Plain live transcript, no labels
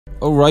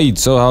Alright,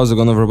 so how's it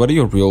going everybody?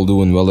 Hope you're all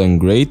doing well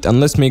and great, and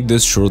let's make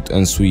this short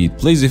and sweet.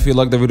 Please, if you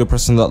like the video,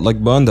 press on that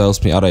like button, that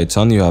helps me out a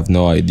ton, you have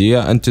no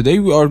idea. And today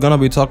we are gonna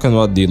be talking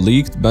about the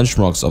leaked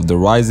benchmarks of the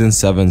Ryzen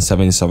 7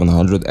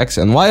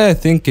 7700X and why I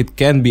think it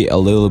can be a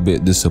little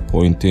bit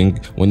disappointing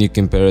when you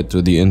compare it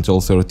to the Intel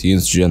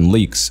 13th gen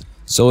leaks.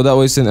 So without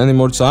wasting any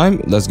more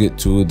time, let's get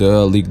to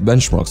the leaked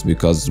benchmarks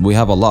because we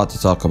have a lot to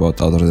talk about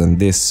other than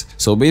this.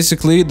 So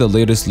basically, the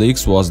latest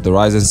leaks was the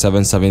Ryzen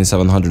 7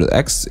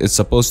 7700X. It's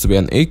supposed to be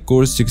an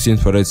 8-core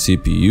 16-threaded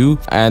CPU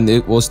and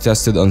it was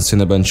tested on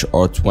Cinebench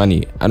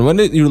R20. And when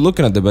you're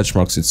looking at the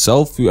benchmarks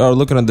itself, we are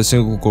looking at the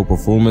single core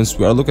performance.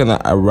 We are looking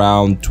at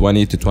around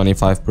 20 to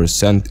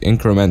 25%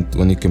 increment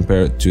when you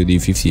compare it to the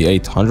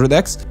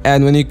 5800X.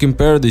 And when you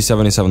compare the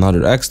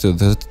 7700X to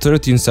the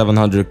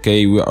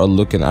 13700K, we are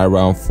looking at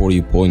around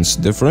 40 points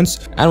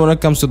difference. And when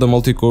it comes to the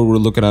multi-core, we're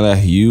looking at a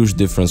huge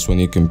difference when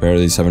you compare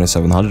the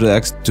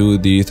 7700X to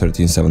the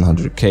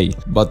 13700K.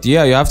 But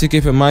yeah, you have to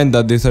keep in mind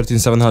that the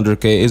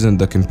 13700K isn't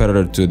the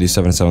competitor to the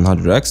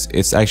 7700X,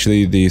 it's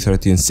actually the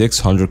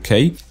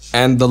 13600K.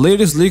 And the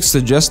latest leaks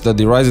suggest that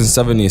the Ryzen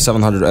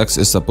 7700X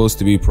is supposed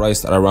to be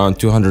priced at around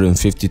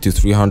 $250 to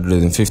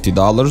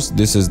 $350.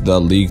 This is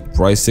the leaked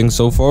pricing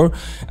so far.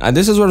 And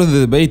this is where the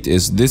debate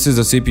is. This is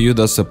a CPU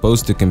that's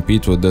supposed to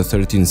compete with the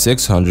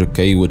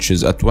 13600K, which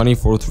is a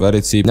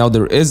 24-threaded CPU. Now,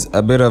 there is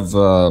a bit of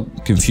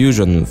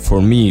confusion for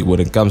me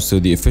when it comes to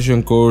the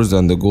efficient cores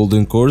and the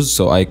golden cores.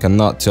 So I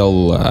cannot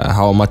tell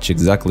how much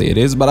exactly it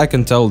is, but I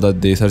can tell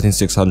that the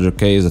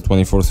 13600K is a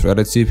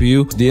 24-threaded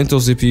CPU. The Intel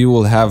CPU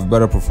will have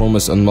better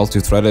performance on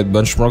multi-threaded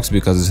benchmarks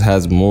because it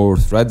has more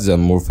threads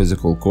and more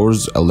physical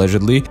cores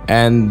allegedly.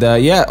 And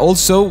yeah,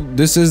 also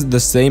this is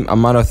the same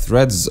amount of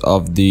threads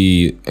of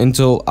the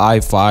Intel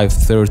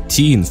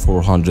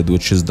i5-13400,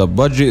 which is the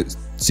budget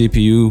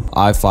CPU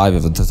i5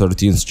 of the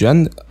 13th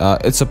gen.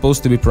 It's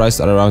supposed to be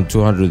priced at around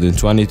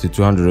 $220 to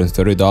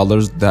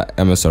 $230, that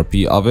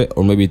MSRP of it,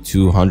 or maybe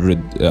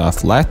 200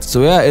 flat.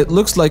 So yeah, it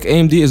looks like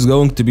AMD is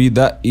going to be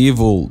that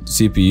evil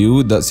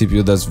CPU, that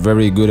CPU that's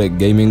very good at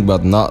gaming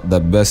but not the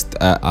best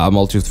at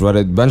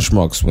multi-threaded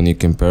benchmarks when you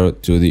compare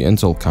it to the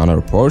Intel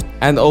counterpart.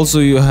 And also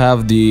you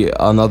have the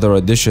another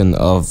addition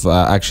of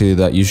actually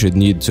that you should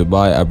need to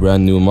buy a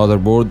brand new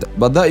motherboard.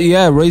 But that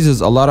yeah raises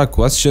a lot of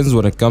questions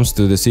when it comes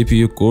to the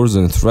CPU cores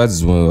and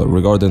threads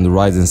regarding the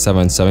Ryzen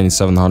 7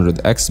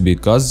 7700X,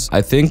 because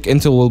I think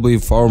Intel will be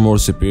far more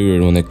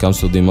superior when it comes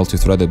to the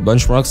multi-threaded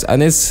benchmarks,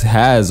 and it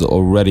has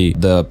already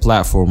the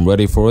platform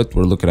ready for it.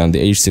 We're looking at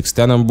the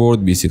H610 on board,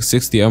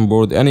 B660 on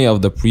board. Any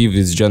of the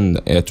previous gen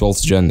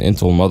 12th gen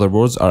Intel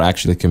motherboards are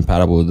actually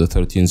compatible with the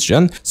 13th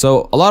gen,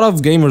 so a lot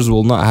of gamers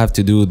will not have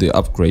to do the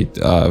upgrade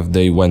if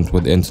they went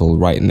with Intel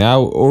right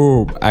now,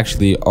 or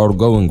actually are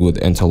going with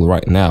Intel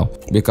right now,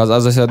 because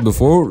as I said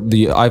before,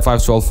 the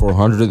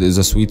i5-12400 is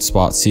a sweet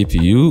spot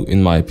CPU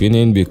in my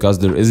opinion, because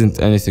there isn't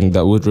anything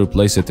that would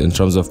replace it in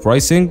terms of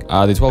pricing.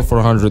 The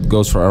 12400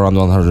 goes for around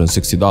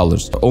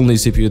 $160. The only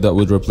CPU that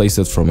would replace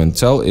it from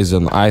Intel is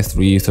an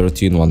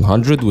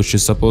i3-13100, which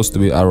is supposed to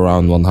be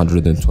around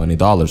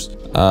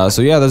 $120.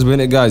 So yeah, that's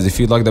been it guys. If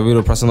you like the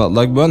video, press on that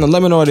like button and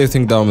let me know what you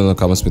think down in the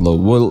comments below.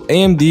 Will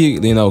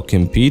AMD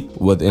compete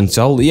with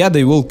Intel? Yeah,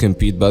 they will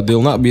compete, but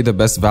they'll not be the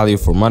best value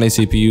for money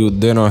CPU.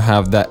 They don't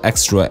have that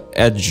extra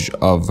edge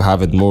of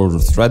having more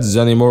threads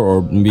anymore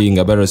or being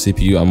a better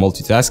CPU and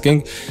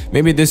multitasking.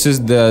 Maybe this is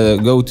the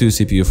go-to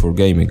CPU for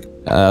gaming.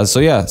 So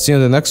yeah, see you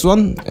in the next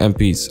one and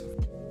peace.